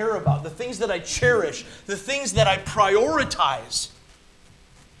I care about, the things that I cherish, the things that I prioritize.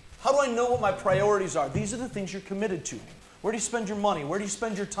 How do I know what my priorities are? These are the things you're committed to. Where do you spend your money? Where do you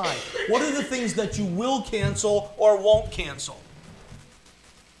spend your time? What are the things that you will cancel or won't cancel?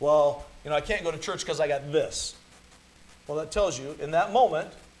 Well, I can't go to church because I got this. Well, that tells you, in that moment,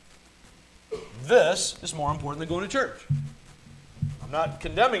 this is more important than going to church. I'm not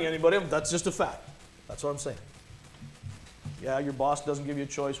condemning anybody. That's just a fact. That's what I'm saying. Yeah, your boss doesn't give you a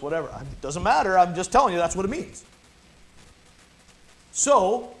choice, whatever. It doesn't matter. I'm just telling you that's what it means.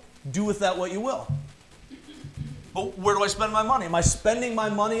 So, do with that what you will. But where do I spend my money? Am I spending my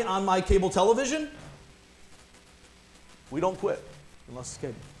money on my cable television? We don't quit, unless it's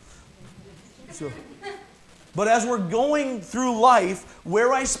cable. So, but as we're going through life,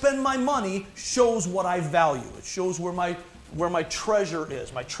 where I spend my money shows what I value. It shows where my treasure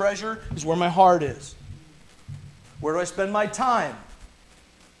is. My treasure is where my heart is. Where do I spend my time?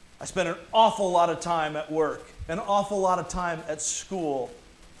 I spend an awful lot of time at work, an awful lot of time at school.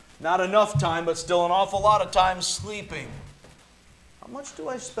 Not enough time, but still an awful lot of time sleeping. How much do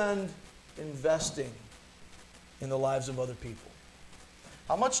I spend investing in the lives of other people?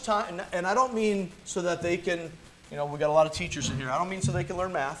 How much time, and I don't mean so that they can, we got a lot of teachers in here. I don't mean so they can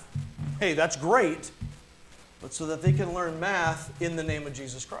learn math. Hey, that's great. But so that they can learn math in the name of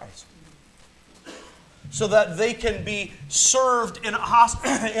Jesus Christ. So that they can be served in a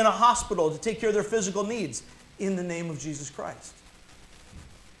hospital to take care of their physical needs in the name of Jesus Christ.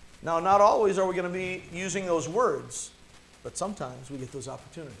 Now, not always are we going to be using those words, but sometimes we get those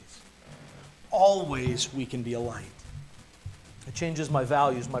opportunities. Always we can be a light. It changes my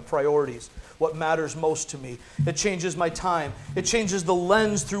values, my priorities, what matters most to me. It changes my time. It changes the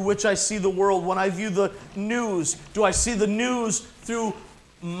lens through which I see the world. When I view the news, do I see the news through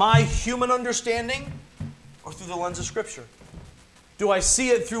my human understanding or through the lens of Scripture? Do I see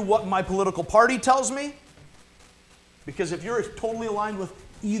it through what my political party tells me? Because if you're totally aligned with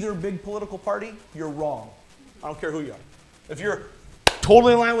either big political party, you're wrong. I don't care who you are. If you're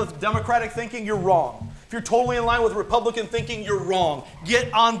totally in line with Democratic thinking, you're wrong. If you're totally in line with Republican thinking, you're wrong.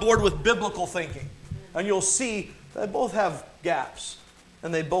 Get on board with biblical thinking. And you'll see they both have gaps.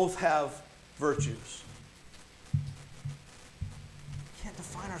 And they both have virtues. We can't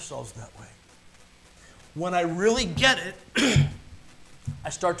define ourselves that way. When I really get it, I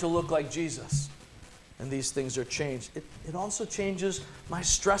start to look like Jesus. And these things are changed. It also changes my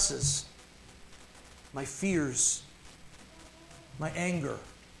stresses, my fears, my anger.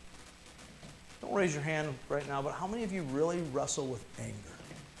 Don't raise your hand right now, but how many of you really wrestle with anger?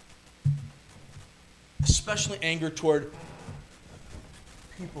 Especially anger toward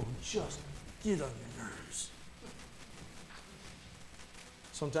people who just get on your nerves.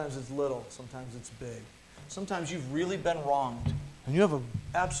 Sometimes it's little, sometimes it's big. Sometimes you've really been wronged, and you have an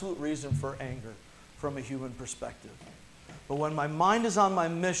absolute reason for anger from a human perspective. But when my mind is on my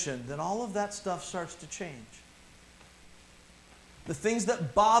mission, then all of that stuff starts to change. The things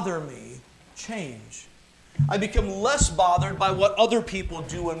that bother me change. I become less bothered by what other people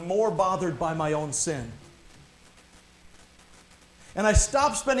do and more bothered by my own sin. And I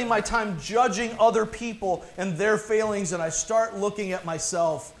stop spending my time judging other people and their failings, and I start looking at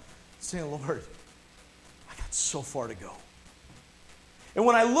myself saying, Lord, I got so far to go. And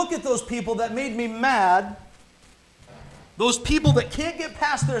when I look at those people that made me mad, those people that can't get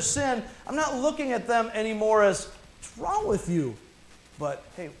past their sin, I'm not looking at them anymore as, what's wrong with you? But,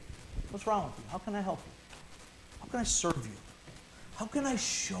 hey, what's wrong with you? How can I help you? How can I serve you? How can I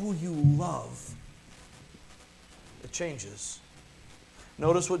show you love? It changes.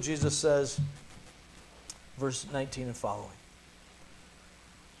 Notice what Jesus says, verse 19 and following.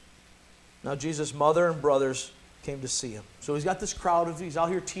 Now Jesus' mother and brothers came to see him. So he's got this crowd, he's out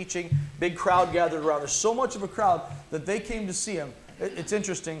here teaching, big crowd gathered around. There's so much of a crowd that they came to see him. It's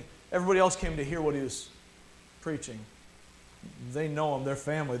interesting, everybody else came to hear what he was preaching. They know him, their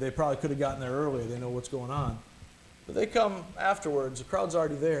family. They probably could have gotten there earlier. They know what's going on. But they come afterwards. The crowd's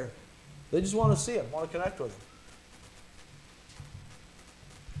already there. They just want to see him, want to connect with him.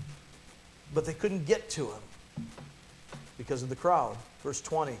 But they couldn't get to him because of the crowd. Verse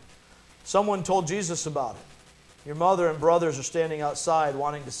 20. Someone told Jesus about it. Your mother and brothers are standing outside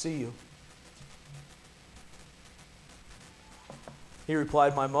wanting to see you. He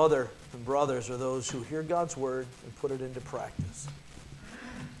replied, my mother and brothers are those who hear God's word and put it into practice.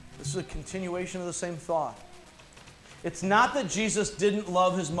 This is a continuation of the same thought. It's not that Jesus didn't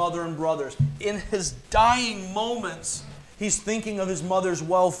love his mother and brothers. In his dying moments, he's thinking of his mother's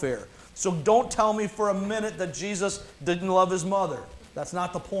welfare. So don't tell me for a minute that Jesus didn't love his mother. That's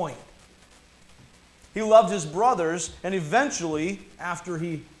not the point. He loved his brothers, and eventually, after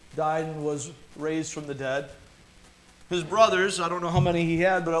he died and was raised from the dead, his brothers, I don't know how many he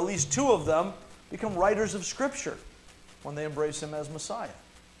had, but at least two of them become writers of Scripture when they embrace him as Messiah.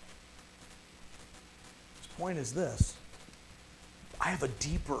 His point is this. I have a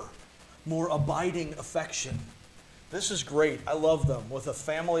deeper, more abiding affection. This is great. I love them. With a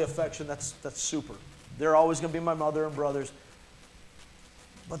family affection, that's super. They're always going to be my mother and brothers.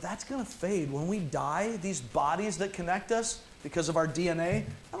 But that's going to fade. When we die, these bodies that connect us because of our DNA,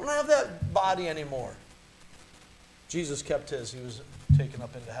 I don't have that body anymore. Jesus kept his. He was taken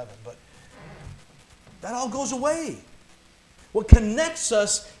up into heaven. But that all goes away. What connects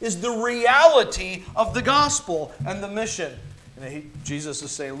us is the reality of the gospel and the mission. And Jesus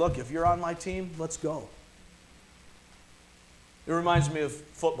is saying, look, if you're on my team, let's go. It reminds me of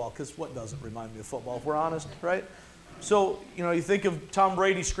football, because what doesn't remind me of football, if we're honest, right? So, you think of Tom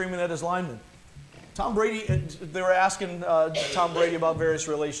Brady screaming at his linemen. Tom Brady, they were asking Tom Brady about various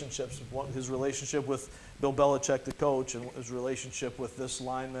relationships, his relationship with Bill Belichick, the coach, and his relationship with this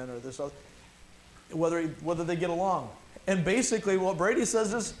lineman or this other, whether they get along. And basically what Brady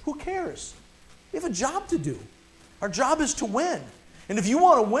says is, who cares? We have a job to do. Our job is to win. And if you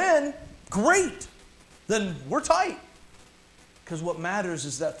want to win, great. Then we're tight. Because what matters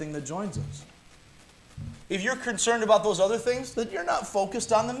is that thing that joins us. If you're concerned about those other things, then you're not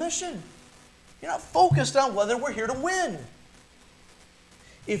focused on the mission. You're not focused on whether we're here to win.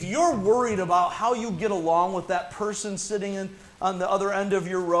 If you're worried about how you get along with that person sitting on the other end of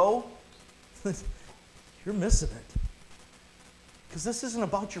your row, you're missing it. Because this isn't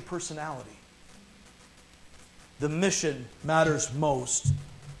about your personality. The mission matters most.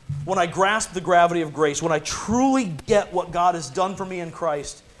 When I grasp the gravity of grace, when I truly get what God has done for me in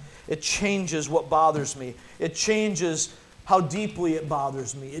Christ, it changes what bothers me. It changes how deeply it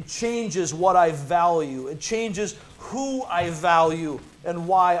bothers me. It changes what I value. It changes who I value and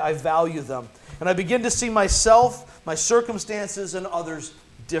why I value them. And I begin to see myself, my circumstances, and others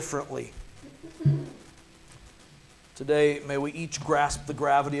differently. Today, may we each grasp the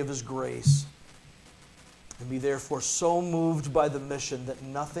gravity of His grace and be therefore so moved by the mission that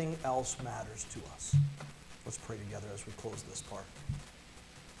nothing else matters to us. Let's pray together as we close this part.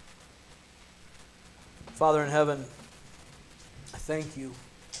 Father in heaven, I thank you.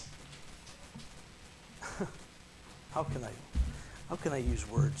 How can I use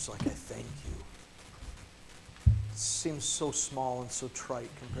words like I thank you? It seems so small and so trite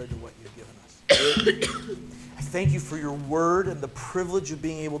compared to what you've given us. I thank you for your word and the privilege of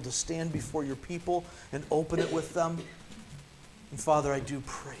being able to stand before your people and open it with them. And Father, I do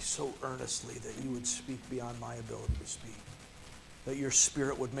pray so earnestly that you would speak beyond my ability to speak. That your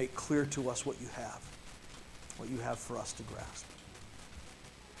Spirit would make clear to us what you have for us to grasp.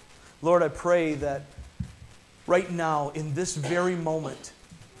 Lord, I pray that right now, in this very moment,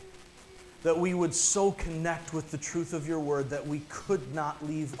 that we would so connect with the truth of your word that we could not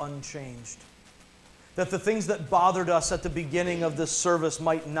leave unchanged. That the things that bothered us at the beginning of this service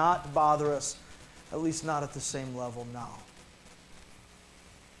might not bother us, at least not at the same level now.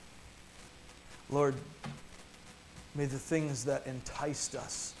 Lord, may the things that enticed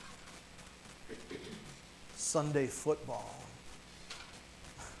us, Sunday football,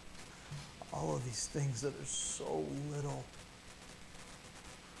 all of these things that are so little,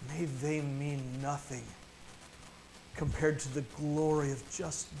 may they mean nothing compared to the glory of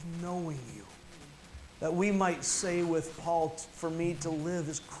just knowing you. That we might say with Paul, for me to live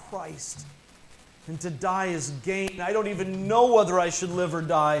is Christ, and to die is gain. I don't even know whether I should live or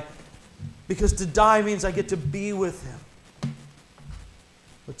die, because to die means I get to be with Him.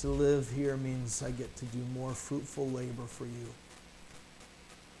 But to live here means I get to do more fruitful labor for you.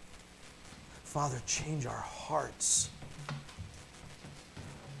 Father, change our hearts that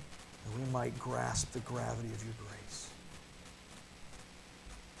we might grasp the gravity of your grace.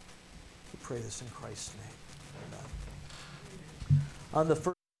 We pray this in Christ's name. Amen. On the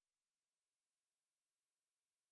first